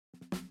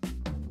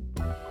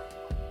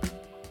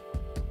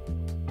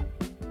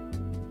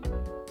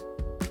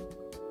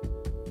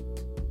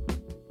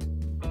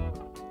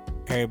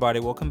Hey everybody,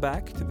 welcome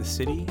back to the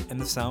City and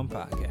the Sound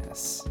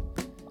podcast.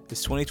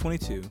 It's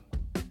 2022,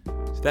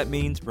 so that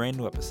means brand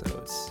new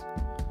episodes.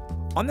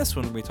 On this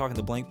one, we'll be talking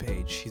to Blank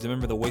Page. He's a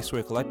member of the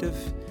Wastoid collective,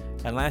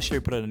 and last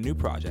year he put out a new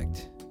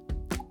project.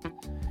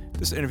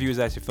 This interview was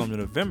actually filmed in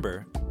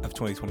November of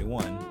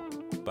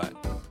 2021, but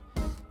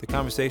the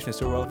conversation is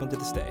still relevant to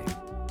this day.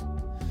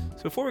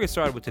 So before we get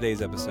started with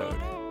today's episode,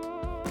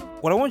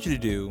 what I want you to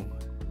do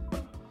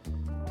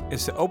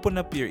is to open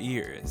up your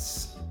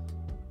ears,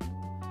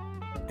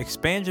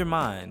 expand your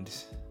mind,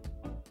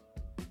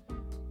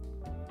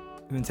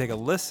 and then take a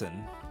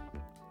listen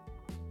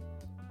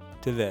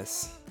to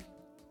this.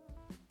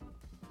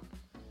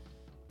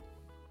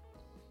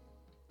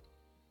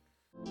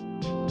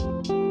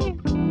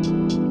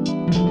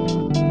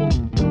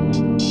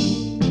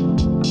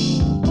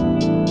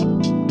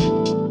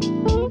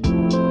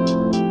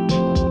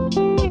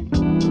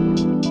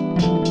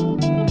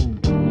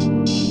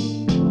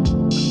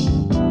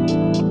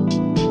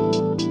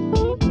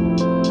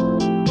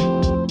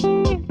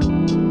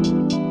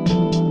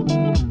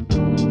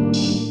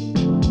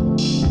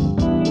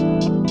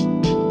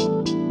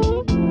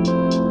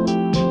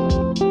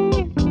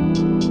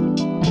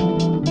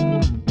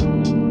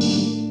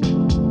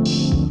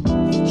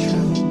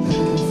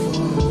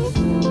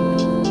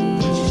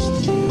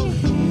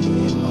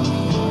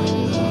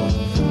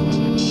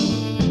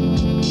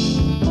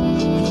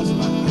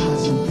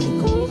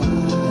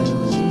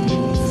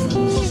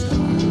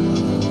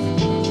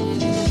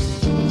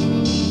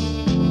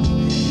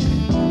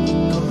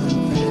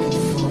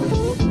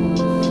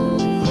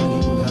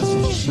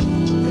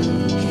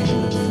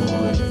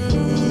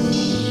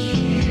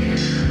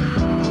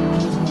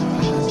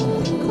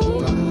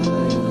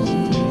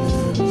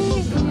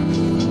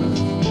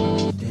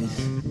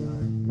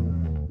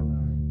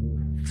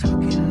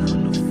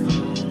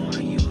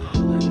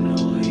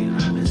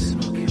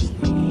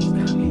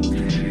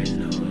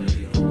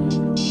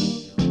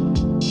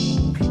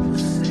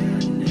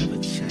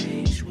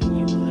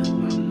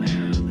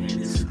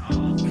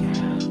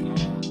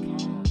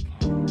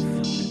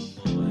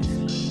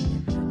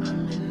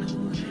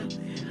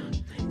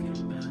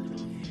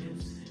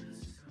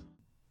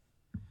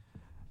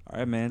 All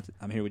right, man.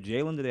 I'm here with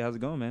Jalen today. How's it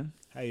going, man?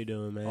 How you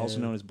doing, man? Also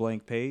known as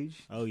Blank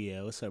Page. Oh,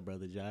 yeah. What's up,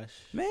 brother Josh?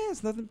 Man,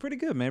 it's nothing. Pretty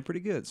good, man.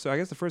 Pretty good. So I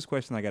guess the first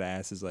question I got to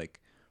ask is, like,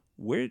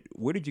 where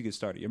did you get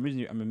started? I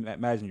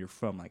imagine you're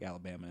from, like,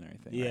 Alabama and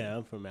everything. Yeah, right?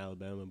 I'm from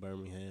Alabama,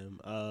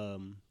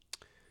 Birmingham.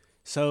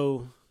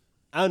 So,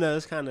 I don't know.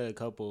 There's kind of a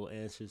couple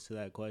answers to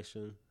that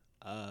question.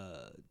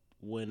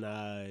 When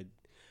I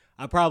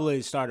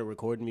probably started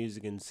recording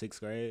music in 6th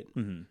grade.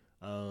 Mm-hmm.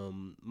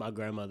 My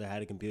grandmother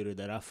had a computer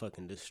that I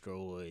fucking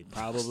destroyed,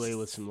 probably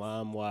with some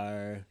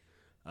LimeWire,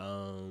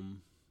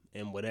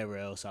 and whatever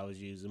else I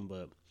was using.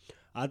 But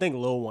I think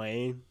Lil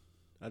Wayne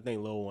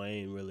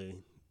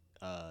really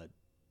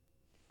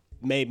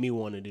made me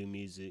want to do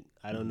music.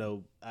 I don't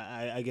know.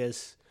 I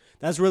guess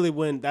that's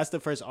the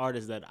first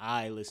artist that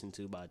I listened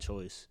to by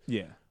choice.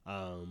 Yeah.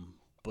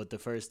 But the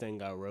first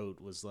thing I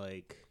wrote was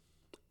like,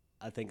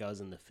 I think I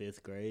was in the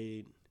 5th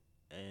grade,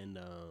 and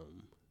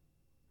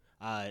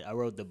I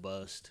rode the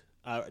bus.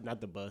 I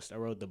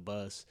rode the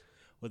bus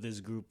with this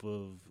group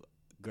of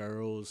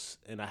girls,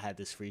 and I had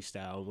this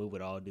freestyle, and we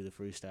would all do the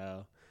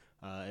freestyle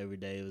every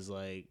day. It was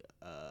like,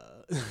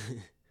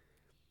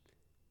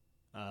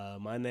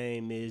 my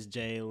name is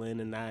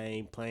Jalen, and I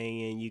ain't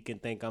playing. You can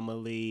think I'm a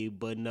lead,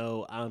 but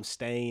no, I'm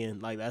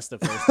staying. Like, that's the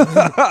first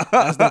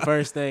that's the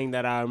first thing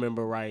that I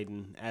remember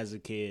writing as a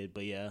kid.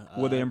 But yeah,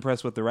 Were they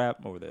impressed with the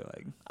rap, or were they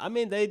like? I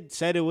mean, they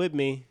said it with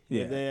me.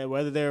 Yeah.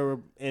 Whether they were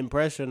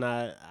impressed or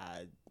not,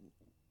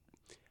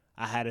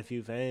 I had a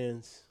few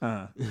fans.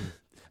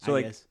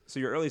 So so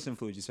your earliest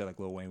influence, you said like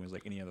Lil Wayne, was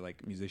like any other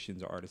like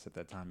musicians or artists at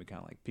that time who kind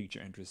of like piqued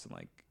your interest in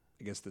like,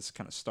 I guess this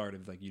kind of start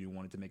of like you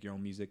wanted to make your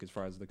own music as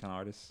far as the kind of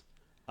artists.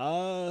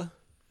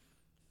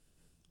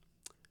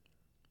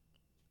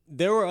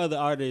 There were other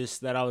artists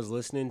that I was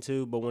listening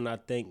to, but when I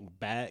think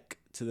back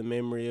to the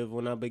memory of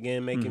when I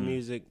began making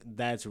music,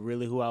 that's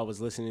really who I was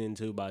listening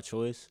to by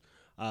choice.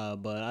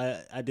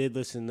 But I did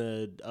listen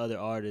to other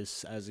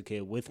artists as a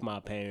kid with my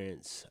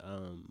parents.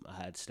 I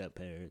had step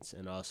parents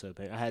and also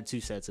I had 2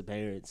 sets of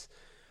parents.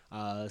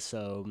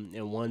 So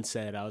in one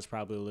set, I was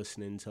probably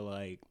listening to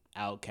like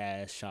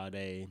Outkast,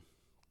 Sade,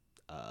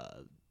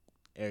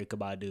 Erykah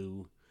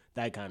Badu,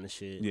 that kind of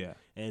shit. Yeah.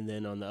 And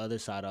then on the other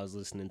side, I was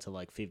listening to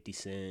like 50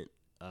 Cent.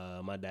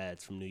 My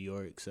dad's from New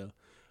York, so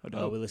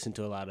we listened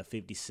to a lot of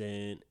 50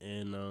 Cent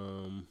and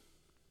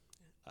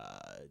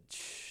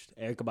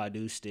Erykah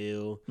Badu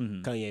still,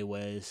 Kanye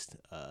West,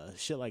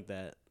 shit like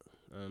that.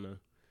 I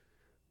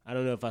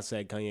don't know if I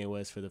said Kanye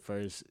West for the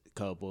first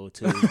couple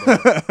too,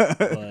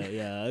 but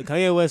yeah,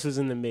 Kanye West was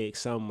in the mix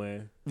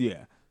somewhere.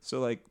 Yeah. So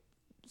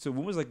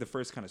when was like the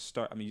first kind of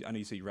start? I mean, I know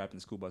you say you rapped in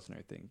the school bus and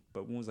everything,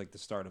 but when was like the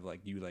start of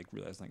like you like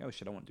realizing like, oh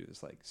shit, I want to do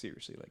this like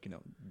seriously, like, you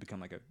know, become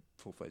like a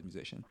full-fledged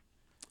musician?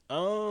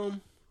 I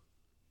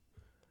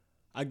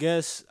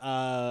guess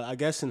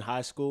in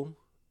high school,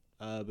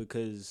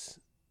 because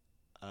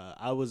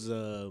I was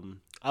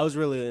I was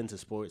really into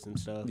sports and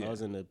stuff. Yeah. I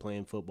was into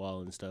playing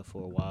football and stuff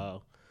for a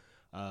while.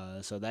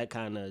 So that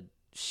kind of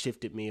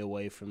shifted me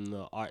away from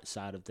the art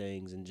side of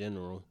things in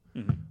general.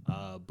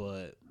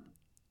 But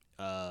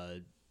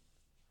I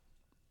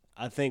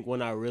think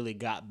when I really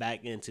got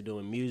back into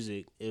doing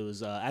music, it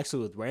was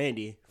actually with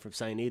Randy from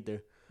St.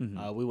 Ether.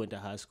 We went to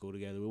high school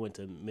together. We went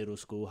to middle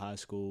school, high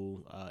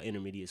school,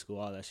 intermediate school,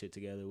 all that shit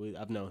together.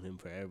 I've known him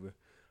forever.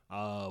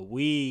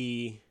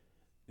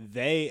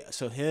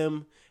 So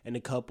him and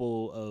a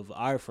couple of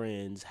our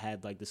friends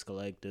had like this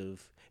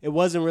collective. It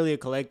wasn't really a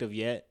collective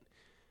yet,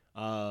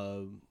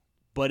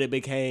 but it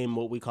became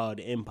what we called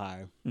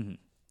Empire. It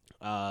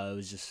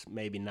was just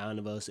maybe 9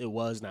 of us. It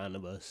was 9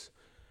 of us.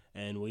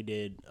 And we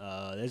did,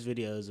 there's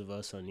videos of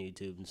us on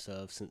YouTube and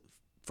stuff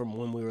from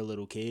when we were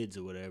little kids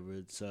or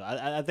whatever. So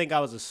I think I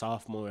was a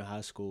sophomore in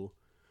high school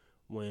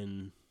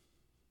when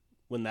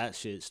that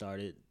shit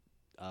started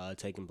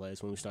taking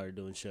place, when we started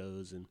doing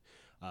shows and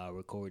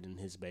recording in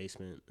his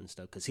basement and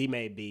stuff. Because he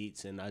made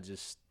beats and I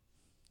just,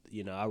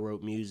 I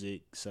wrote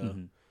music. So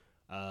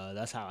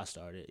that's how I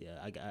started. Yeah,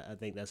 I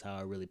think that's how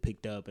I really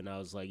picked up. And I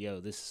was like,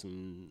 yo, this is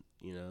some,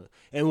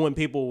 And when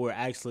people were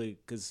actually,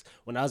 because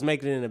when I was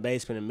making it in the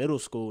basement in middle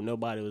school,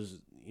 nobody was,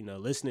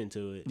 listening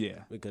to it. Yeah.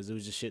 Because it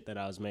was just shit that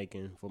I was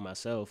making for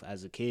myself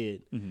as a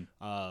kid.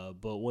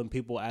 But when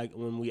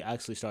we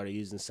actually started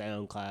using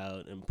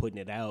SoundCloud and putting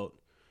it out,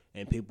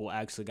 and people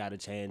actually got a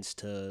chance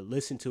to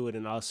listen to it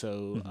and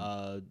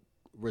also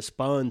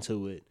respond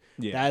to it,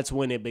 that's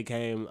when it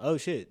became, oh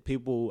shit,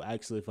 people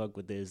actually fuck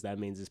with this. That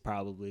means it's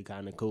probably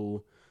kind of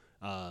cool.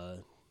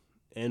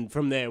 And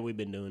from there, we've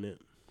been doing it.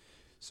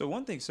 So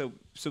one thing, so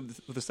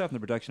with the stuff in the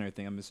production and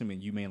everything, I'm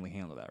assuming you mainly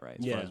handle that, right?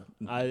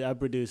 I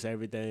produce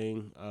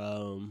everything.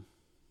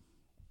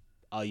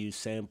 I'll use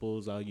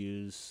samples. I'll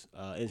use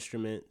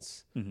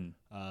instruments,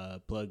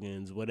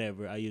 plugins,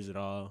 whatever. I use it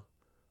all.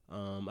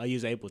 I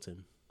use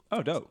Ableton.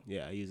 Oh, dope.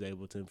 Yeah, I use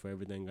Ableton for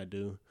everything I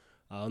do.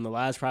 On the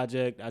last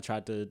project, I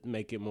tried to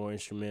make it more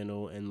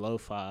instrumental and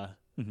lo-fi.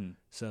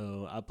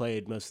 So I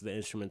played most of the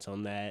instruments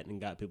on that and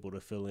got people to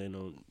fill in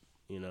on,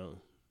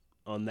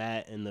 on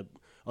that. And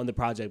on the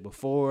project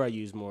before, I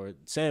used more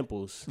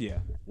samples. Yeah.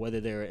 Whether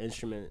they're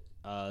instrument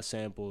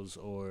samples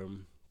or,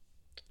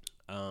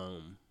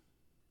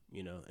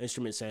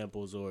 instrument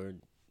samples or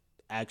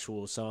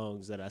actual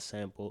songs that I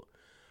sampled.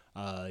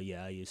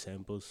 I use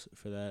samples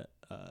for that.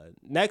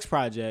 Next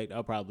project,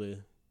 I'll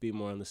probably be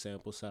more on the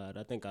sample side.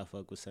 I think I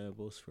fuck with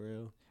samples for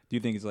real. Do you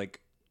think it's like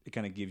it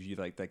kind of gives you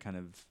like that kind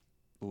of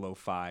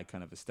lo-fi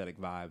kind of aesthetic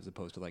vibe as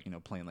opposed to like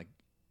playing like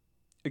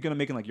you're gonna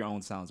making like your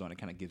own sounds on it?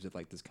 Kind of gives it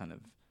like this kind of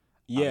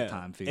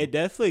time feel. It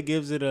definitely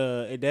gives it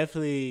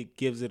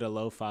a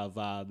lo-fi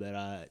vibe that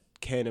I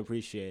can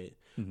appreciate.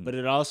 But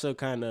it also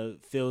kind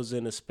of fills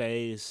in a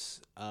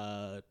space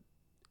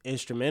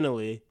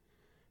instrumentally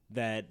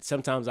that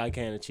sometimes I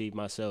can't achieve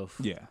myself.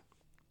 Yeah.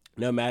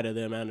 No matter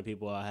the amount of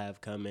people I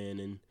have come in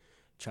and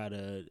try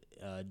to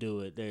do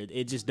it,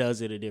 it just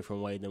does it a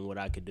different way than what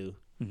I could do.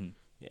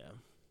 Yeah.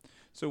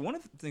 So one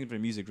of the things about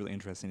music really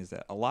interesting is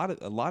that a lot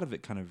of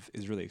it kind of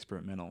is really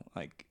experimental.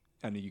 Like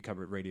I know you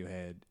covered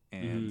Radiohead,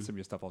 and some of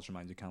your stuff also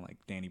reminds you kind of like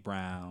Danny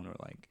Brown or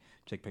like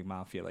Chick Pig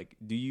Mafia. Like,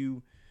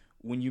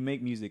 when you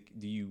make music,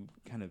 do you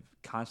kind of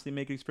constantly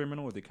make it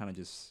experimental, or do it kind of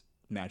just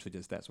naturally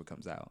just that's what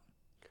comes out?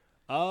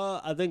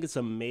 I think it's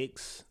a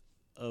mix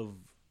of.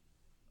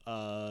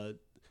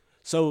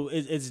 So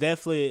it's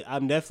definitely,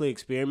 I'm definitely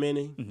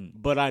experimenting,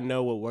 but I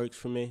know what works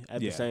for me at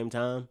the same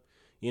time.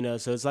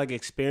 So it's like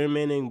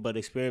experimenting, but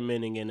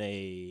experimenting in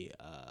a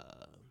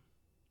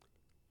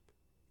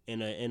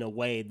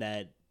way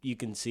that you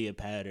can see a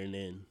pattern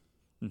in,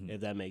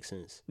 if that makes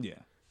sense. Yeah.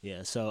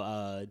 Yeah. So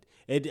I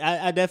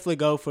definitely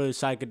go for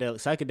psychedelic.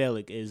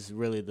 Psychedelic is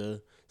really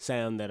the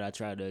sound that I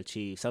try to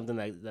achieve.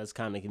 Something that's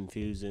kind of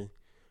confusing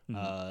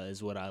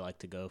is what I like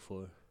to go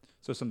for.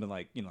 So something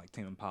like, like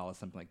Tame Impala,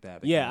 something like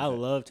that. Yeah, I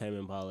love Tame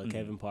Impala.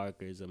 Kevin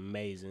Parker is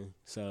amazing.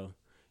 So,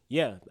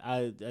 yeah,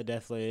 I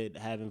definitely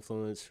have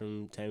influence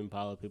from Tame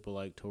Impala, people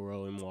like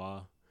Toro and Moi.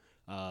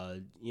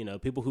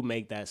 People who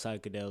make that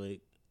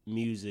psychedelic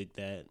music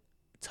that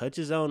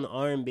touches on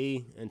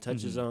R&B and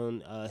touches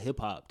on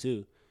hip-hop,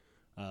 too,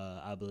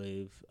 I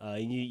believe.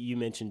 You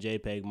mentioned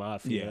JPEG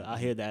Mafia. Yeah. I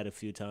hear that a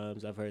few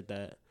times. I've heard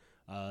that.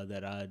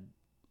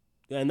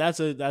 And that's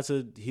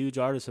a huge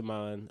artist of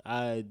mine.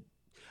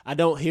 I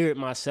don't hear it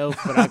myself,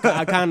 but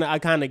I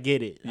kind of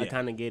get it. Yeah. I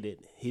kind of get it.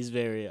 He's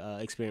very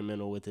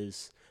experimental with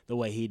the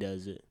way he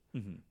does it.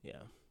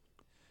 Yeah.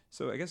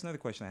 So I guess another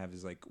question I have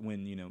is like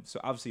when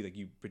so obviously like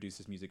you produce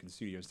this music in the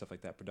studio and stuff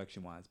like that,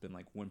 production wise, but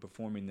like when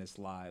performing this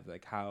live,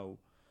 like how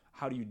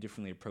do you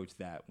differently approach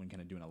that when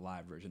kind of doing a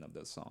live version of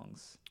those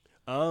songs?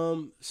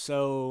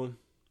 So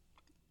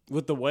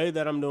with the way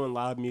that I'm doing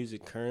live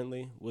music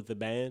currently with the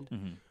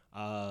band,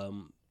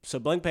 so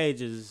Blank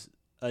Page is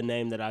a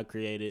name that I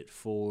created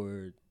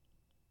for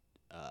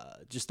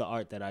just the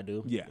art that I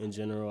do. Yeah. In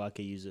general, I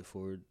could use it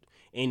for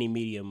any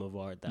medium of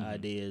art. The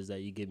idea is that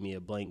you give me a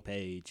blank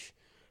page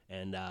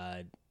and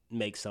I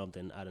make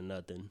something out of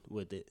nothing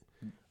with it.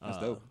 That's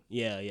dope.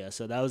 Yeah.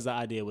 So that was the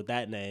idea with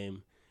that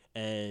name,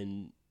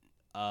 and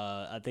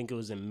I think it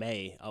was in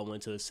May. I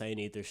went to a Saint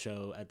Ether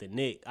show at the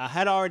Nick. I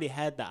had already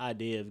had the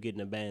idea of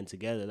getting a band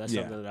together. That's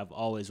something that I've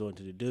always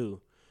wanted to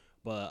do.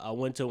 But I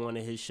went to one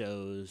of his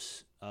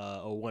shows,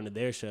 or one of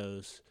their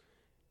shows,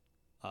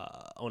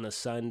 on a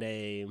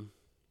Sunday.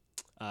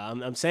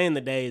 I'm saying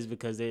the days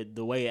because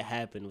the way it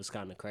happened was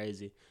kind of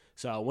crazy.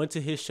 So I went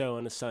to his show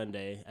on a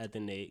Sunday at the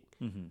Nick.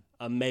 Mm-hmm.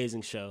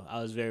 Amazing show.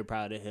 I was very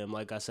proud of him.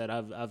 Like I said,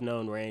 I've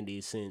known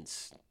Randy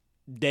since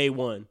day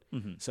one.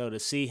 Mm-hmm. So to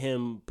see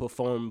him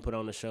perform and put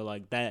on a show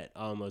like that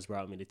almost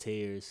brought me to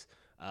tears.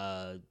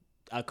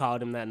 I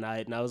called him that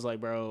night and I was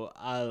like, bro,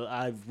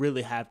 I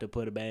really have to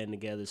put a band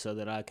together so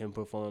that I can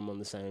perform on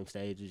the same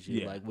stage as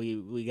you. Yeah. Like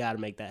we got to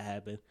make that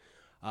happen.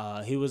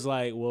 He was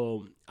like,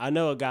 well, I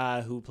know a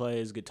guy who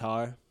plays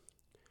guitar.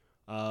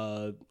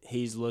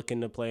 He's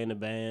looking to play in a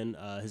band.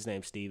 His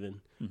name's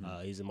Steven.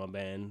 Mm-hmm. He's in my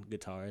band,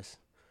 guitarist.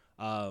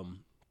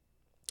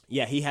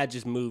 Yeah, he had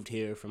just moved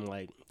here from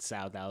like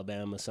South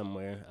Alabama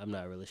somewhere. I'm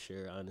not really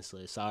sure,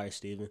 honestly. Sorry,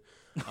 Steven.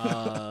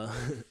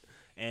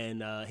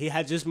 And he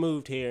had just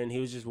moved here, and he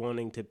was just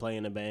wanting to play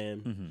in a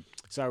band. Mm-hmm.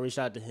 So I reached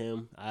out to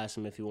him. I asked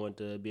him if he wanted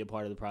to be a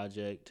part of the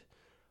project.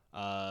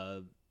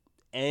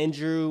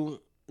 Andrew,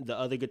 the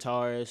other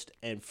guitarist,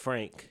 and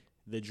Frank,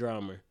 the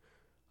drummer,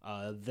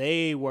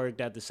 they worked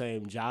at the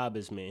same job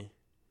as me.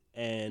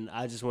 And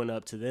I just went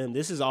up to them.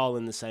 This is all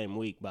in the same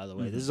week, by the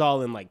way. Mm-hmm. This is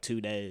all in like 2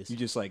 days. You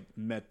just like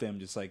met them,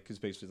 just like, because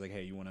basically it's like,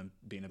 hey, you want to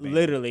be in a band?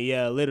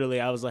 Literally.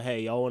 I was like,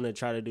 hey, y'all want to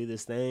try to do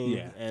this thing?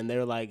 Yeah. And they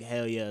were like,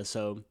 hell yeah.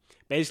 So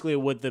basically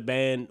what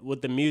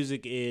the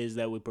music is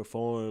that we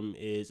perform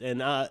is,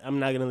 and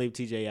I'm not going to leave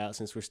TJ out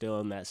since we're still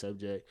on that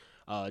subject.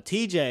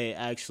 TJ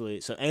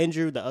actually, so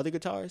Andrew, the other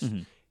guitarist,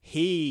 mm-hmm.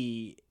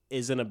 he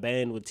is in a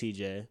band with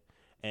TJ.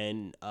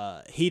 And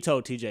he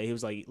told TJ, he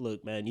was like,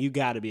 look, man, you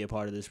got to be a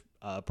part of this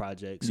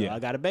project. So I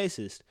got a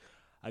bassist.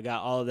 I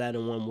got all of that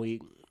in 1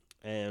 week,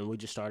 and we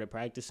just started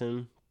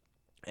practicing.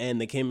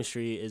 And the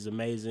chemistry is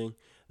amazing.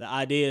 The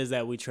idea is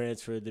that we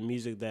transfer the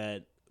music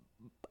that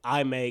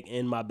I make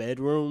in my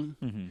bedroom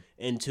mm-hmm.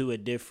 into a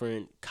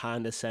different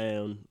kind of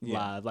sound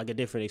live, like a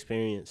different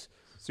experience.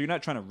 So you're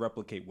not trying to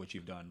replicate what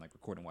you've done, like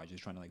recording-wise. You're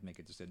just trying to like make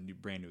it just a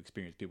brand new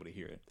experience, people to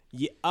hear it.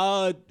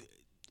 Yeah.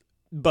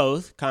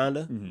 Both, kind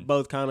of. Mm-hmm.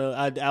 Both, kind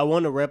of. I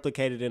want to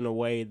replicate it in a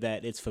way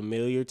that it's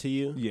familiar to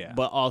you. Yeah.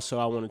 But also,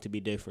 I want it to be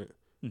different.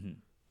 Mm-hmm.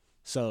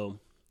 So,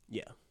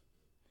 yeah.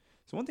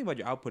 So one thing about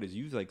your output is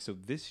so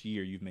this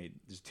year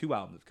there's 2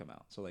 albums have come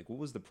out. So like, what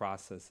was the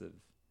process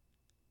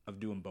of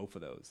doing both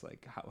of those?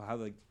 Like, how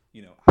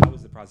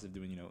was the process of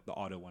doing the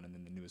Auto one and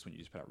then the newest one you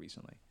just put out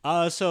recently?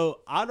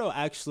 So Auto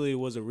actually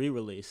was a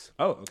re-release.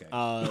 Oh, okay.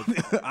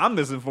 I'm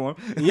misinformed.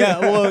 Yeah,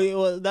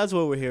 well, that's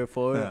what we're here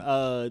for.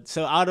 Yeah.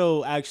 So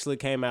Auto actually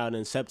came out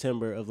in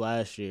September of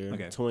last year,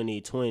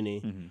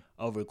 2020, mm-hmm.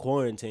 over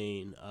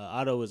quarantine.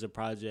 Auto was a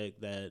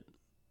project that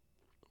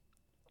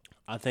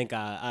I think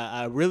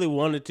I really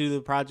wanted to do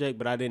the project,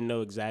 but I didn't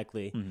know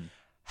exactly mm-hmm.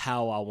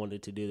 how I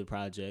wanted to do the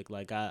project.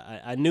 Like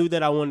I knew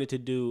that I wanted to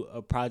do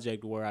a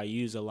project where I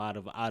use a lot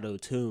of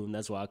auto-tune.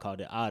 That's why I called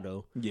it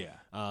Auto. Yeah.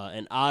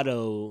 And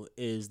Auto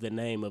is the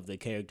name of the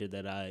character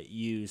that I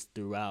used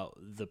throughout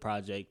the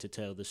project to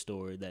tell the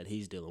story that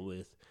he's dealing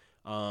with.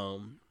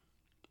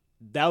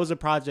 That was a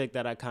project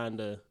that I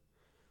kind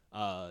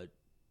of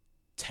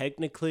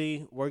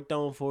technically worked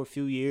on for a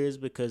few years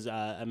because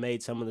I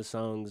made some of the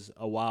songs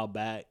a while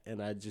back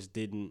and I just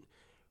didn't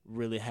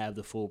really have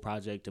the full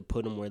project to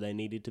put them where they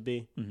needed to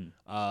be.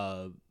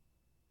 Mm-hmm.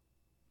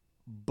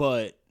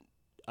 But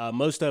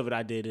most of it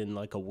I did in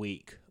like a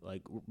week,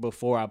 like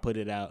before I put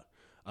it out.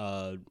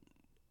 Well,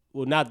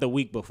 not the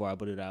week before I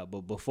put it out,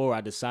 but before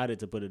I decided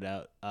to put it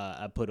out,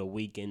 I put a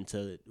week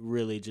into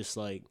really just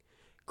like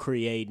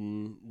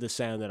creating the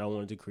sound that I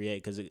wanted to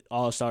create because it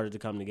all started to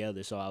come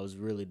together. So I was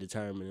really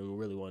determined and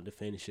really wanted to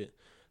finish it.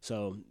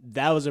 So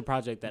that was a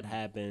project that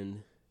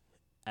happened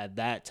at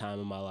that time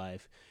in my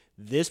life.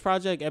 This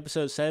project,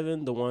 episode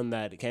 7, the one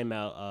that came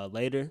out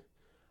later,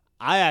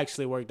 I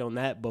actually worked on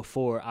that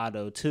before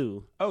Auto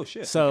 2. Oh,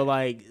 shit. So,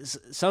 like,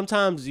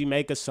 sometimes you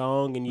make a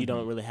song and you mm-hmm.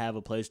 don't really have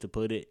a place to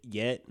put it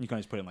yet. You can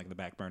just put it in, like, the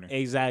back burner.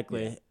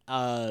 Exactly.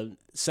 Yeah.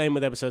 Same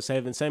with episode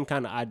 7, same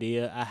kind of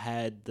idea. I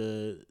had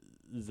the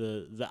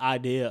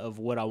idea of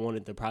what I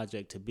wanted the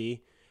project to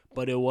be,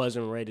 but it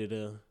wasn't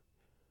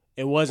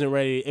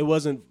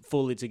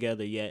fully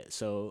together yet.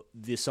 So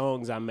the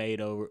songs I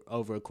made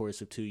over a course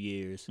of 2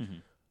 years.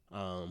 Mm-hmm.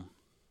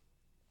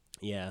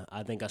 Yeah,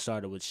 I think I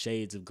started with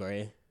Shades of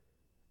Grey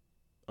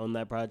on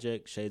that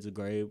project. Shades of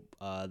Grey.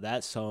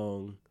 That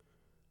song.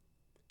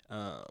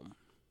 It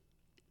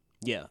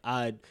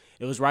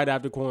was right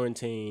after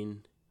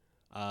quarantine.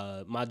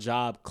 My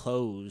job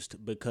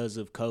closed because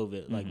of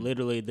COVID. Mm-hmm. Like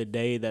literally the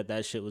day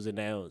that shit was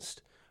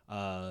announced.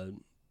 You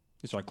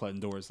start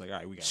closing doors. Like, all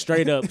right, we got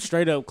straight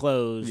up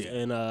closed. Yeah.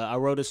 And I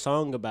wrote a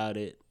song about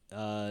it.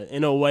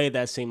 In a way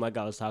that seemed like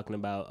I was talking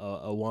about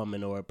a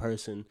woman or a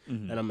person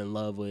mm-hmm. that I'm in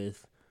love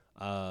with.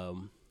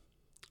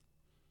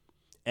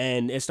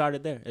 And it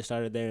started there.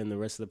 And the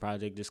rest of the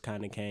project just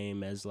kind of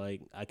came as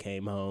like I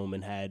came home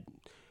and had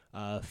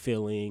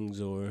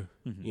feelings or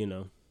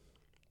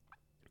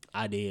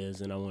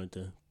ideas, and I wanted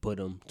to put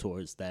them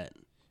towards that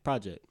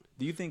project.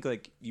 Do you think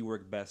like you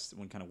work best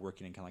when kind of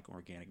working in kind of like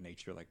organic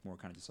nature, like more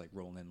kind of just like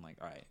rolling in, like,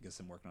 all right, I guess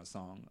I'm working on a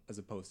song, as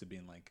opposed to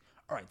being like,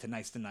 all right,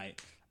 tonight's the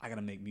night, I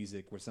gotta make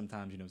music, where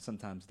sometimes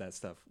sometimes that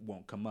stuff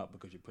won't come up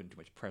because you're putting too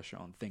much pressure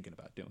on thinking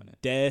about doing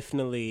it.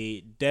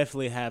 Definitely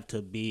have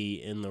to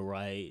be in the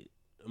right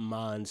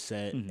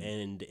mindset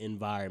and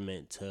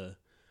environment to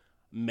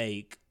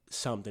make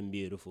something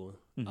beautiful.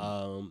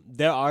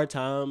 There are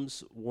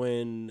times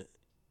when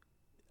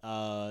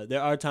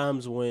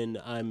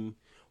I'm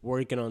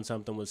working on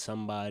something with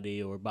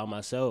somebody or by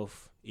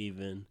myself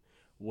even,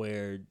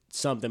 where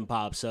something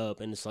pops up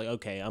and it's like,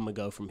 okay, I'm gonna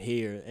go from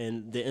here,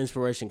 and the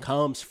inspiration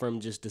comes from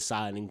just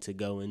deciding to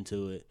go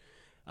into it.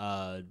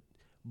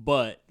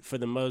 But for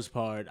the most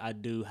part, I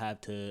do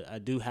have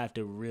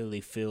to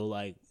really feel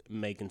like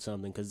making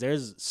something, because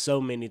there's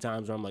so many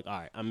times where I'm like, all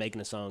right, I'm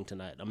making a song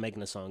tonight,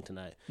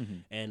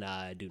 and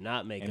I do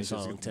not make a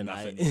song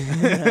tonight.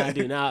 I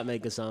do not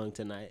make a song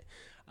tonight.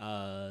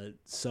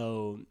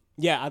 So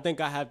yeah, I think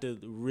I have to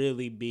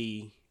really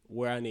be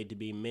where I need to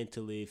be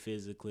mentally,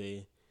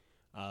 physically,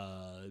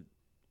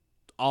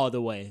 all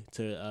the way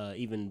to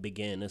even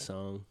begin a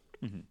song.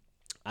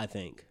 I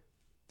think.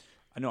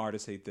 I know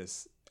artists hate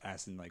this,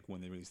 asking like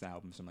when they release the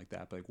album, something like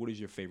that. But like, what is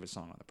your favorite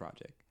song on the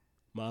project?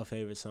 My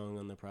favorite song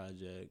on the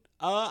project,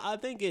 I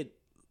think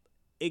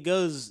it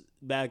goes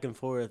back and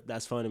forth.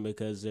 That's funny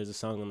because there's a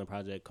song on the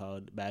project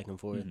called Back and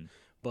Forth.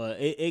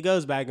 But it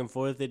goes back and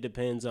forth. It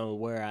depends on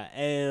where I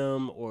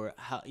am or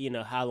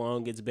how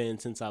long it's been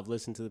since I've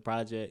listened to the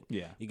project.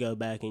 Yeah, you go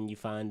back and you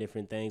find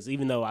different things.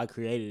 Even though I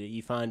created it,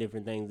 you find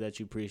different things that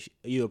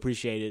you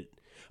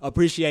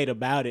appreciate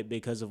about it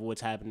because of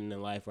what's happening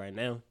in life right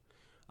now.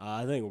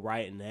 I think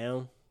right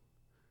now,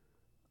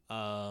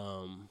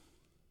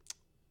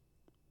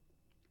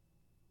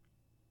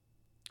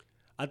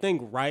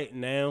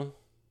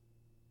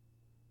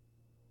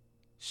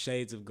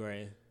 Shades of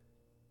Grey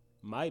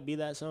might be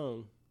that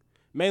song,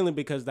 mainly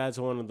because that's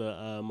one of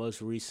the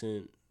most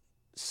recent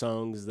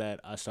songs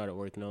that I started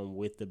working on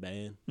with the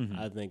band.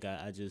 I think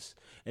I just,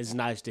 it's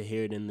nice to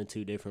hear it in the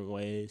two different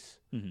ways.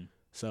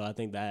 So I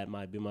think that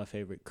might be my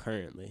favorite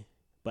currently.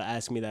 But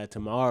ask me that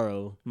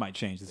tomorrow, might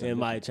change. It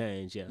might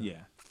change, yeah.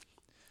 Yeah.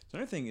 So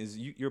another thing is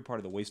you're part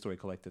of the Wastoid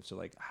collective. So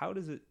like, how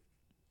does it,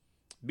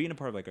 being a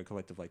part of like a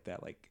collective like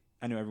that, like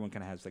I know everyone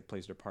kind of has like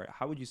plays their part.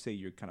 How would you say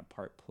your kind of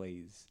part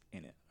plays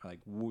in it? Or like,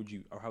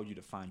 how would you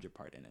define your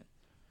part in it?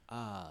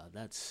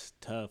 That's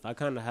tough. I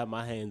kind of have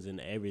my hands in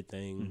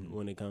everything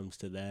when it comes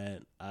to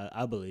that.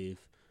 I believe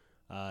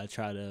I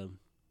try to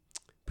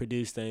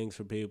produce things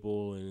for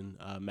people and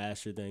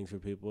master things for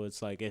people.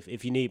 It's like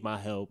if you need my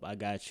help, I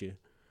got you.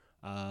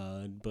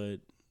 But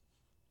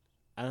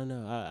I don't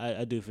know.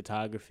 I do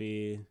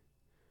photography.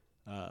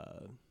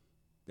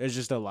 There's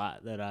just a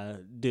lot that I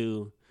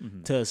do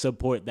to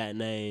support that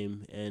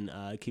name and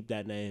keep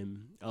that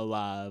name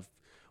alive,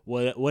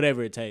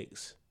 whatever it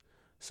takes.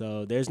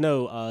 So there's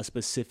no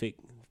specific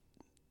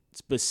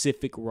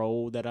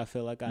role that I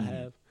feel like I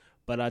have,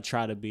 but I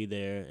try to be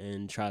there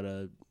and try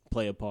to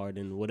play a part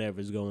in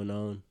whatever's going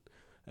on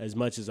as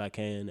much as I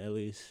can, at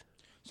least.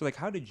 So like,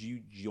 how did you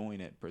join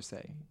it per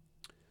se?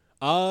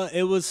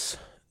 It was,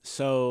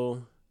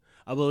 so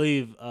I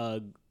believe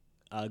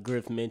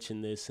Griff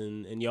mentioned this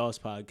in y'all's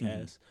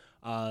podcast.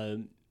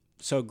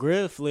 So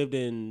Griff lived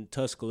in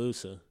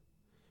Tuscaloosa,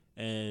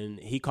 and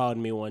he called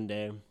me one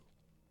day.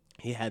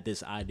 He had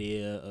this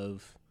idea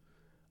of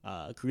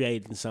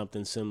creating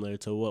something similar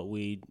to what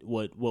we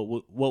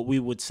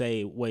would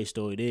say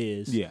Wastoid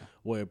is,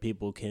 where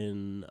people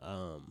can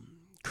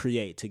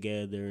create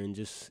together and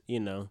just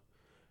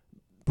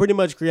pretty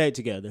much create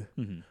together.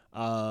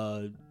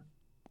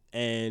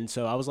 And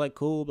so I was like,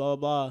 cool, blah,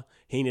 blah, blah.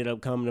 He ended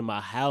up coming to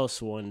my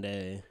house one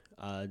day.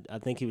 I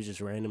think he was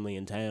just randomly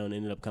in town,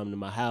 ended up coming to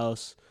my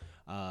house.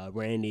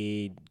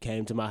 Randy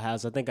came to my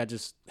house. I think I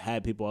just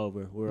had people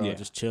over. We were all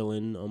just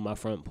chilling on my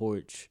front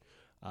porch,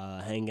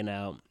 hanging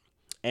out.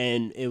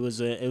 And it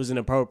was an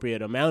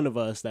appropriate amount of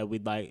us that we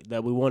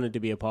wanted to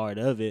be a part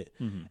of it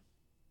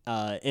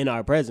in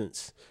our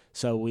presence.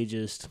 So we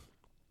just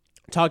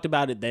talked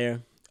about it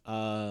there.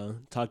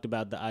 Talked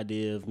about the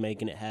idea of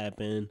making it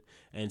happen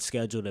and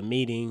scheduled a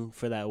meeting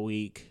for that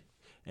week,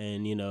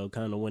 and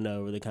kind of went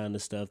over the kind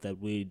of stuff that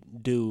we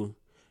do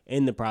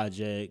in the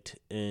project.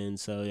 And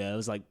so it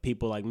was like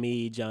people like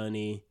me,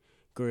 Johnny,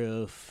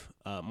 Griff,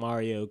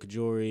 Mario,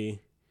 Kajori,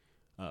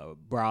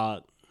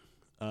 Brock.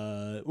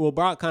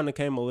 Brock kind of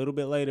came a little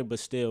bit later, but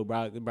still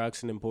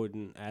Brock's an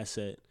important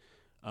asset.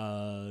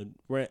 I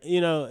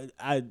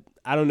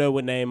don't know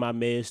what name I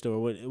missed or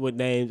what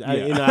names.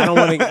 I don't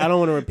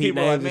want to repeat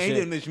people names.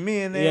 People there's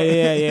me in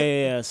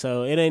there. Yeah.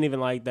 So it ain't even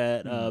like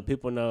that.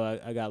 People know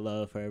I got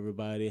love for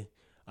everybody.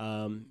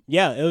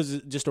 It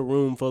was just a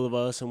room full of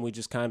us, and we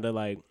just kind of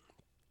like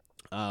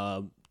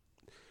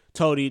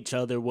told each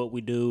other what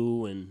we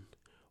do and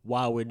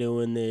why we're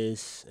doing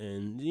this,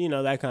 and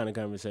that kind of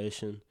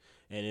conversation.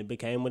 And it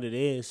became what it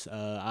is.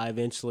 I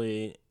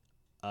eventually,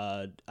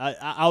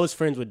 I was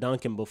friends with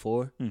Duncan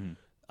before. Mm-hmm.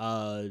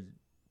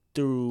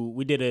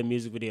 We did a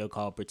music video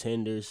called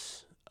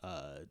Pretenders.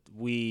 I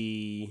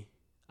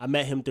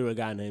met him through a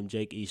guy named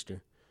Jake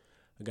Easter.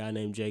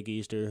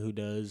 Who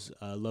does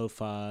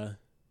lo-fi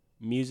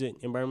music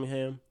in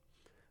Birmingham.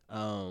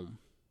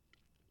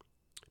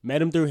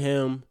 Met him through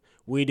him.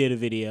 We did a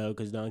video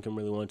because Duncan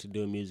really wanted to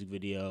do a music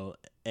video.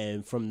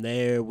 And from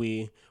there,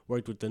 we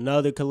worked with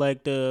another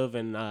collective.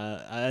 And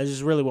I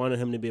just really wanted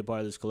him to be a part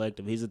of this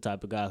collective. He's the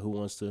type of guy who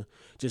wants to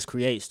just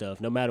create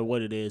stuff. No matter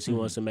what it is, he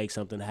wants to make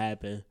something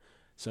happen.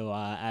 So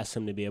I asked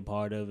him to be a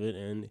part of it.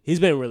 And he's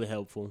been really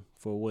helpful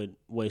for what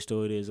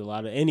Wastoid is. A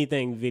lot of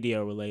anything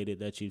video related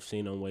that you've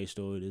seen on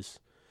Wastoid is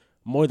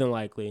more than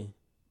likely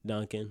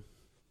Duncan,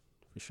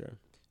 for sure.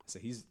 So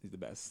he's the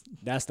best.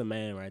 That's the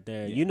man right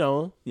there. Yeah. You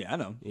know him. Yeah, I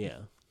know. Yeah.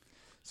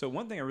 So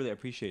one thing I really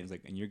appreciate is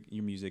like in your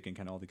music and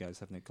kind of all the guys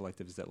having the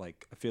collective is that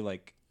like I feel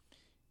like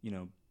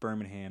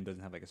Birmingham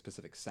doesn't have like a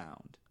specific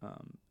sound,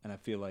 and I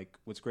feel like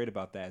what's great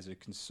about that is there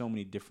can so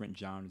many different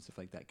genres and stuff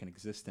like that can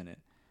exist in it,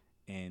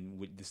 and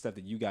with the stuff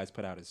that you guys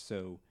put out is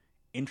so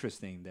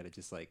interesting that it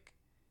just like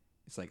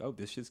it's like, oh,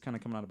 this shit's kind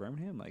of coming out of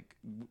Birmingham. Like,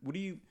 what do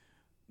you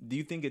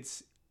think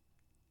it's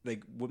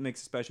like? What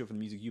makes it special for the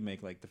music you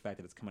make? Like the fact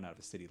that it's coming out of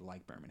a city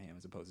like Birmingham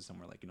as opposed to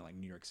somewhere like like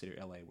New York City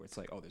or LA, where it's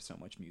like, oh, there's so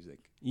much music.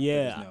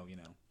 Yeah,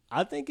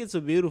 I think it's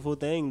a beautiful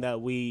thing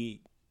that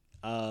we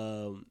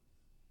and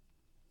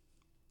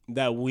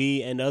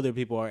other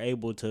people are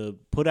able to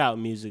put out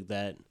music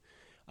that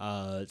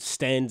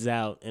stands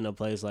out in a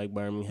place like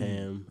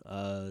Birmingham.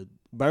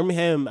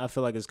 Birmingham, I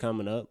feel like, is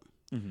coming up.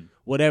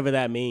 Whatever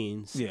that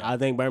means. Yeah. I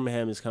think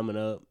Birmingham is coming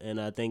up, and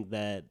I think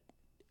that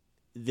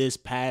this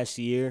past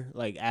year,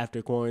 like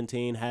after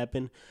quarantine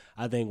happened,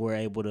 I think we're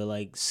able to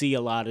like see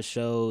a lot of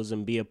shows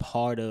and be a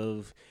part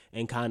of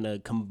and kind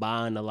of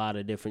combine a lot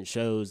of different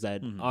shows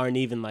that aren't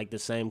even like the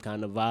same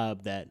kind of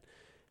vibe that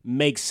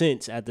makes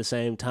sense at the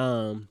same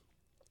time.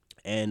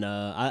 And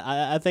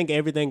I think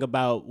everything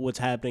about what's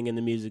happening in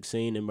the music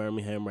scene in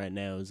Birmingham right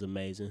now is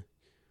amazing.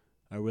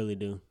 I really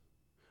do.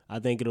 I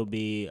think it'll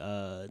be.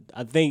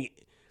 I think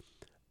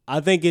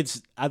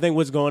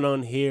what's going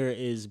on here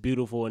is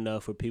beautiful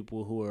enough for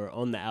people who are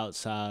on the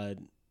outside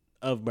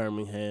of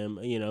Birmingham,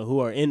 who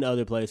are in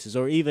other places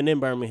or even in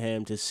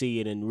Birmingham to see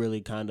it and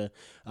really kind of,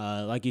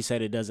 like you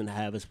said, it doesn't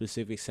have a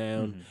specific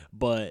sound,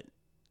 but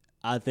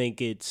I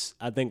think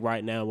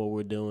right now what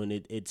we're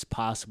doing, it's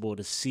possible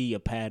to see a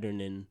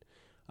pattern in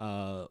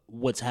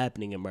what's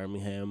happening in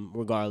Birmingham,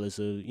 regardless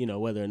of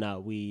whether or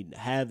not we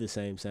have the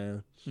same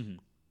sound.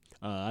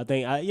 I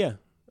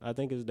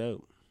think it's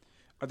dope.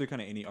 Are there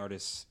kind of any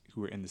artists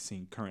who are in the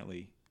scene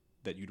currently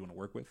that you'd want to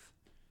work with?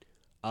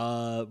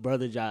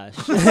 Brother Josh.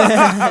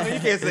 I mean, you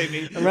can't say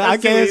me. I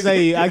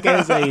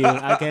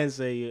can't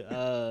say you.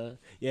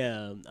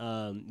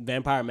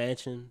 Vampire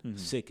Mansion,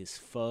 sick as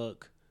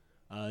fuck.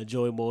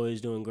 Joy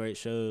Boy's doing great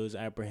shows.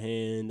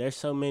 Apprehend. There's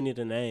so many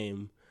to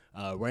name.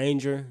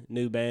 Ranger,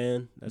 new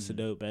band. That's a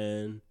dope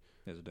band.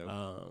 That's a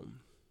dope.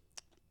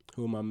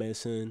 Who am I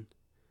missing?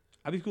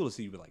 I'd be cool to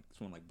see you with like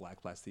someone like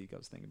Black Plastique. I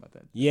was thinking about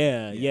that.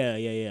 Yeah.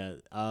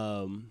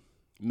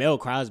 Mel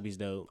Crosby's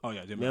dope. Oh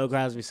yeah, Mel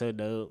Crosby's so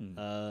dope.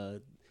 I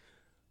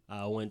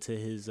went to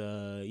his.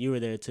 You were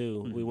there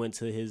too. We went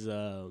to his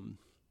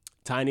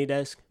Tiny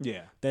Desk.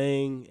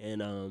 Thing,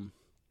 and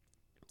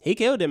he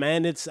killed it,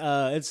 man. It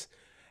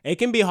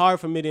can be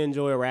hard for me to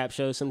enjoy a rap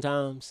show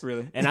sometimes.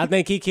 Really? And I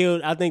think they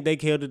killed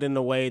it in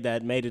a way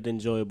that made it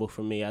enjoyable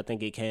for me. I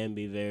think it can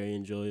be very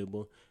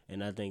enjoyable.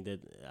 And I think that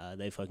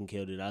they fucking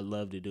killed it. I'd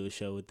love to do a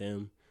show with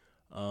them.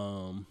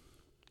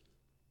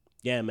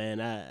 Yeah, man,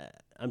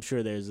 I'm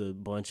sure there's a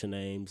bunch of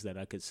names that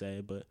I could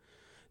say, but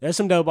there's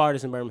some dope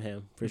artists in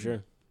Birmingham, for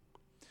sure.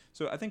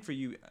 So I think for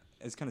you,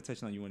 as kind of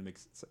touching on you want to make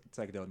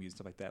psychedelic music,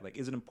 stuff like that, like,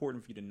 is it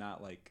important for you to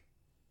not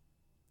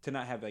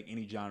have like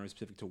any genre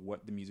specific to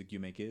what the music you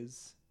make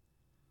is?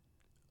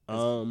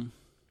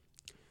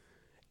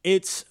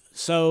 It's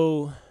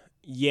so,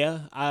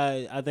 yeah,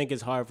 I think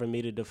it's hard for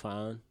me to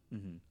define.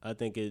 I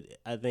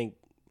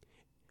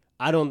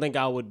don't think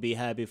I would be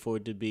happy for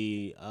it to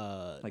be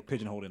like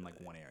pigeonholed in like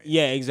one area.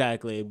 Yeah,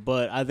 exactly.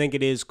 But I think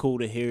it is cool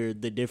to hear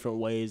the different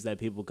ways that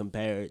people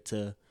compare it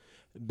to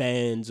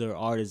bands or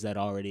artists that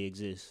already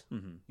exist. You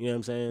know what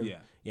I'm saying?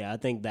 Yeah. I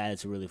think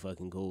that's really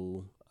fucking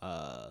cool.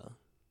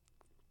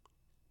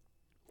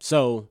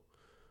 So,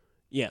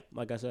 yeah,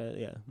 like I said,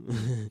 yeah.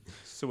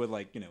 So with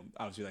like,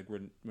 obviously like we're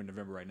in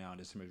November right now and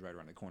December's right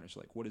around the corner. So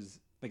like what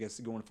is, I guess,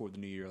 going forward the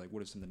new year, like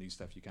what is some of the new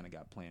stuff you kind of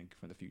got planned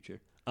for the future?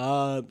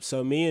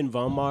 So me and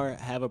Vomar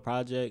have a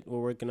project we're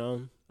working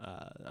on.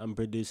 I'm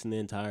producing the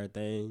entire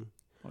thing.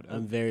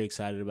 I'm very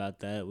excited about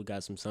that. We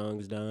got some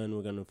songs done.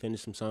 We're going to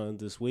finish some songs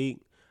this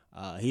week.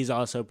 He's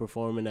also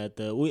performing at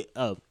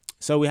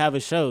so we have a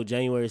show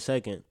January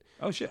 2nd.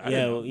 Oh shit!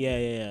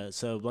 Yeah.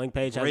 So Blank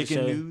Page has Breaking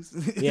a show. News.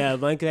 Yeah,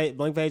 Blank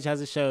Page has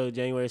a show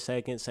January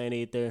 2nd, St.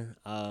 Ether.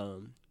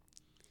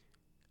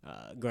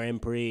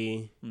 Grand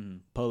Prix,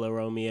 Polo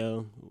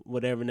Romeo,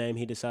 whatever name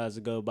he decides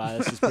to go by.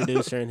 That's his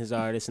producer and his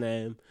artist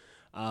name.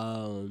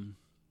 Von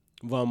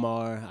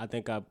Mar, I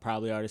think I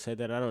probably already said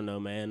that. I don't know,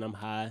 man. I'm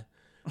high.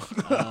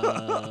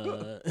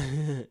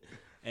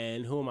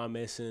 And who am I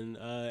missing?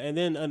 And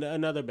then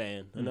another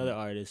band, another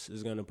artist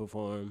is going to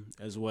perform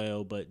as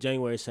well. But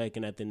January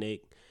 2nd at the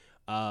Nick.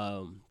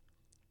 Von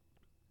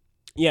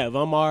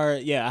Mar.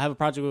 Yeah, I have a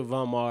project with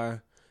Von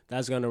Mar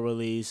that's going to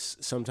release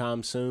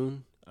sometime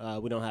soon.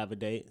 We don't have a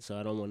date, so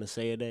I don't want to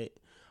say a date.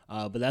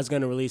 But that's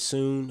going to release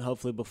soon,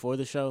 hopefully before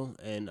the show.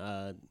 And,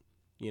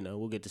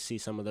 we'll get to see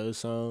some of those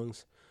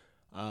songs.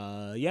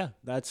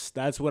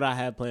 That's what I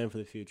have planned for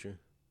the future.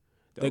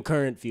 Dope. The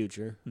current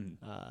future.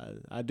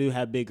 I do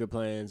have bigger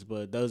plans,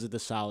 but those are the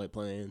solid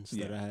plans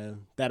that I have,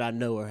 that I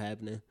know are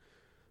happening.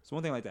 So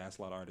one thing I like to ask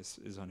a lot of artists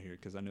is on here,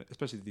 because I know,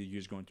 especially the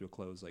year's going to a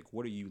close, like,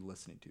 what are you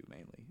listening to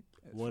mainly?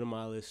 What am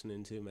I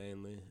listening to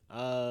mainly?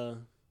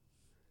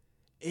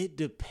 It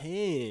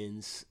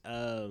depends.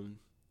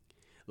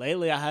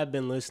 Lately, I have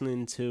been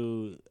listening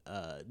to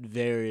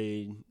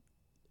very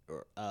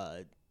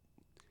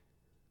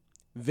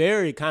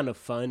kind of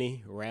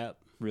funny rap.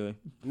 Really?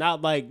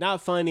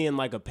 Not funny in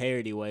like a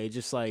parody way,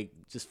 just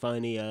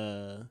funny.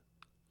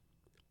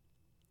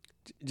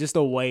 Just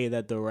the way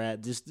that the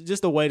rap,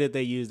 just the way that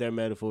they use their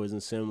metaphors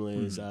and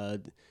similes.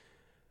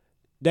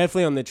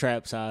 Definitely on the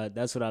trap side.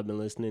 That's what I've been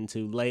listening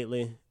to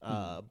lately.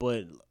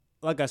 But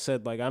like I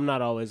said, like I'm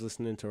not always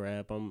listening to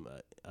rap.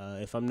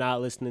 If I'm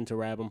not listening to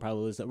rap, I'm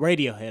probably listening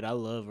Radiohead. I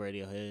love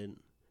Radiohead.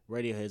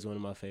 Radiohead's one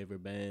of my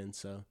favorite bands,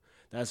 so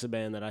that's a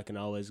band that I can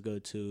always go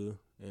to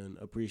and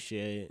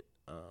appreciate.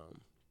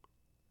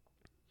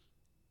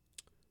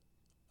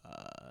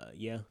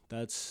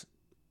 That's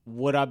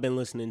what I've been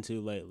listening to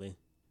lately.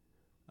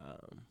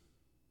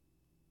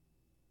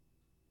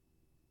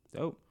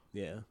 Dope.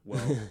 Yeah.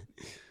 Well,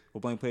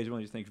 Blank Page, I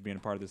want to just thank you for being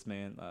a part of this,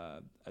 man. I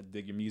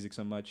dig your music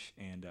so much,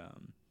 and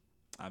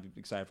I'm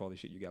excited for all the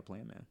shit you got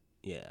playing, man.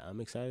 Yeah,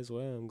 I'm excited as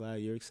well. I'm glad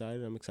you're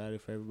excited. I'm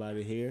excited for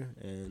everybody here,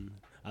 and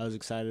I was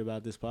excited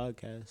about this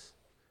podcast.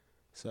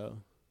 So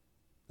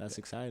that's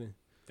exciting.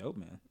 Dope,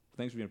 man.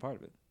 Thanks for being a part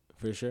of it.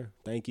 For sure.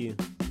 Thank you.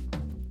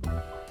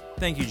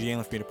 Thank you,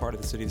 Jalen, for being a part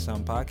of the City of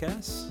Sound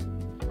podcast.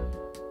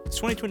 It's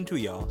 2022,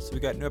 y'all, so we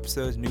got new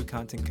episodes, new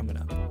content coming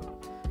up.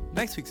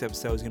 Next week's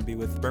episode is going to be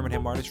with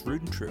Birmingham artist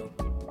Rude and True. I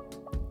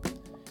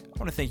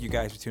want to thank you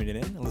guys for tuning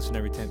in and listening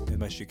every time as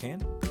much as you can.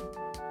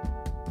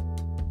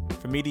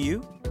 From me to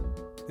you,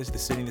 this is the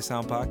City of the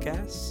Sound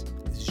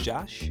podcast. This is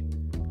Josh.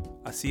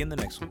 I'll see you in the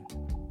next one.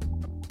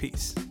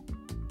 Peace.